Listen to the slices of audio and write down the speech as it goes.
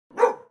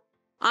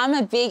I'm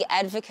a big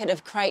advocate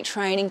of crate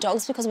training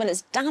dogs because when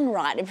it's done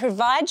right, it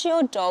provides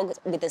your dog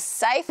with a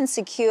safe and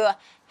secure,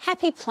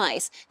 happy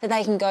place that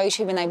they can go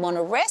to when they want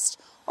to rest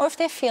or if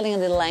they're feeling a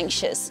little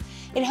anxious.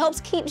 It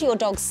helps keep your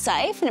dog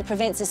safe and it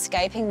prevents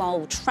escaping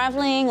while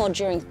travelling or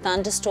during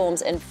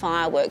thunderstorms and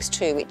fireworks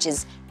too, which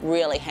is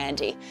really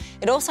handy.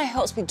 It also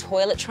helps with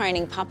toilet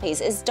training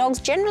puppies, as dogs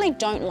generally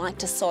don't like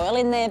to soil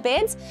in their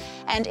beds,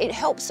 and it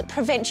helps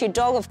prevent your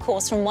dog, of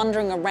course, from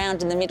wandering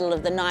around in the middle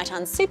of the night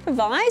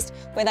unsupervised,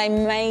 where they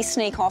may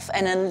sneak off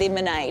and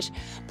eliminate.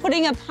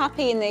 Putting a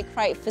puppy in their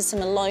crate for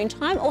some alone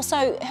time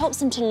also helps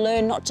them to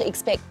learn not to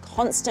expect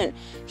constant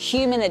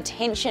human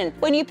attention.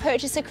 When you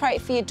purchase a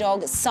crate for your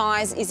dog,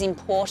 size is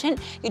important.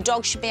 Your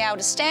dog should be able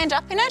to stand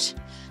up in it,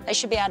 they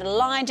should be able to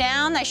lie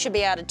down, they should be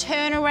able to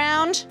turn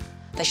around,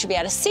 they should be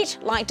able to sit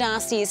like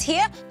Darcy is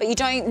here, but you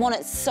don't want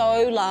it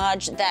so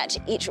large that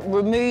it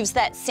removes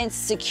that sense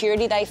of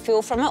security they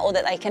feel from it, or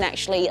that they can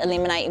actually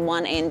eliminate in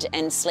one end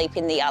and sleep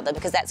in the other,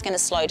 because that's going to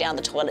slow down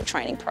the toilet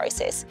training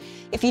process.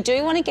 If you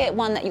do want to get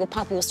one that your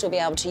puppy will still be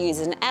able to use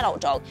as an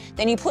adult dog,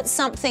 then you put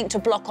something to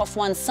block off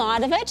one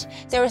side of it.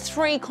 There are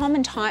 3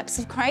 common types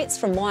of crates,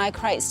 from wire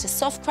crates to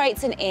soft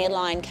crates and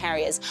airline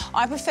carriers.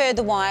 I prefer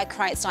the wire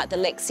crates like the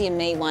Lexi and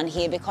Me one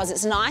here because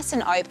it's nice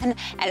and open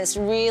and it's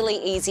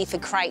really easy for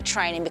crate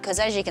training, because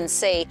as you can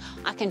see,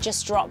 I can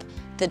just drop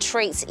the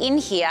treats in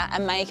here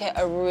and make it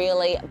a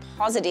really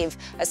positive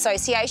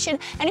association.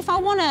 And if I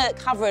want to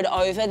cover it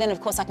over, then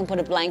of course I can put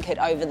a blanket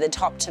over the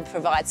top to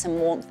provide some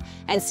warmth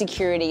and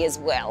security as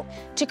well.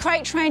 To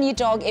crate train your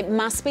dog, it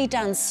must be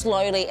done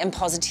slowly and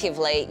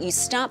positively. You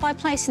start by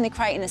placing the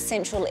crate in a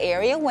central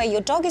area where your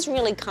dog is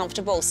really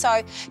comfortable.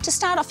 So to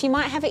start off, you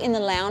might have it in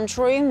the lounge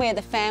room where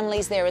the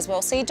family's there as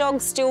well, so your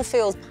dog still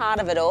feels part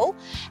of it all.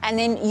 And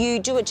then you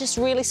do it just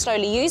really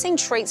slowly using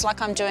treats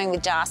like I'm doing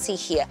with Darcy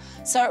here.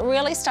 So it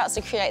really starts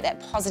to create that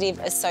positive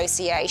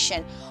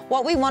association.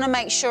 What we want to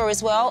make sure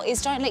as well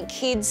is don't let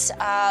kids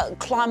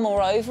climb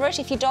all over it.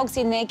 If your dog's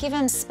in there, give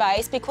them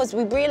space, because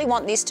we really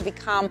want this to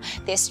become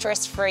their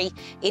stress-free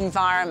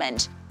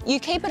environment. You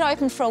keep it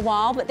open for a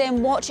while, but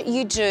then what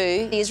you do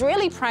is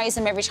really praise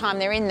them every time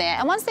they're in there.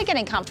 And once they're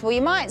getting comfortable,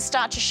 you might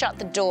start to shut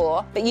the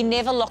door, but you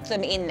never lock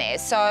them in there.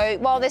 So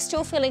while they're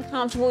still feeling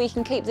comfortable, you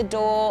can keep the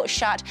door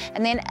shut.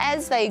 And then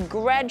as they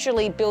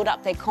gradually build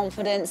up their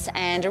confidence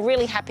and are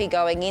really happy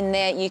going in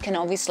there, you can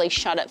obviously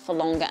shut it for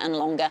longer and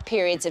longer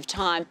periods of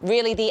time.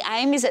 Really, the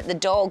aim is that the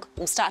dog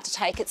will start to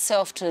take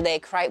itself to their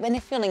crate when they're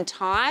feeling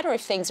tired or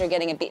if things are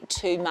getting a bit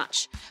too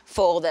much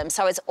for them.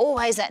 So it's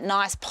always that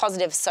nice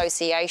positive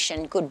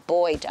association. Good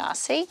boy,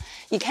 Darcy.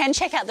 You can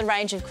check out the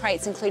range of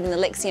crates, including the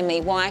Lexi and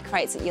Me wire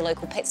crates at your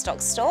local pet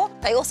stock store.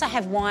 They also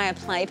have wire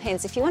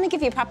playpens if you want to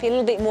give your puppy a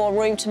little bit more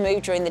room to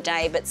move during the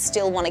day but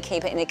still want to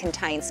keep it in a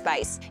contained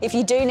space. If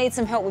you do need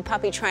some help with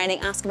puppy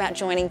training, ask about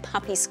joining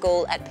puppy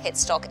school at Pet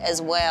Stock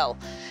as well.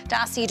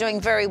 Darcy, you're doing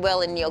very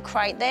well in your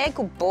crate there.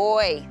 Good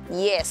boy.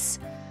 Yes.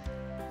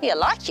 You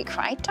like your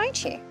crate,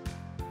 don't you?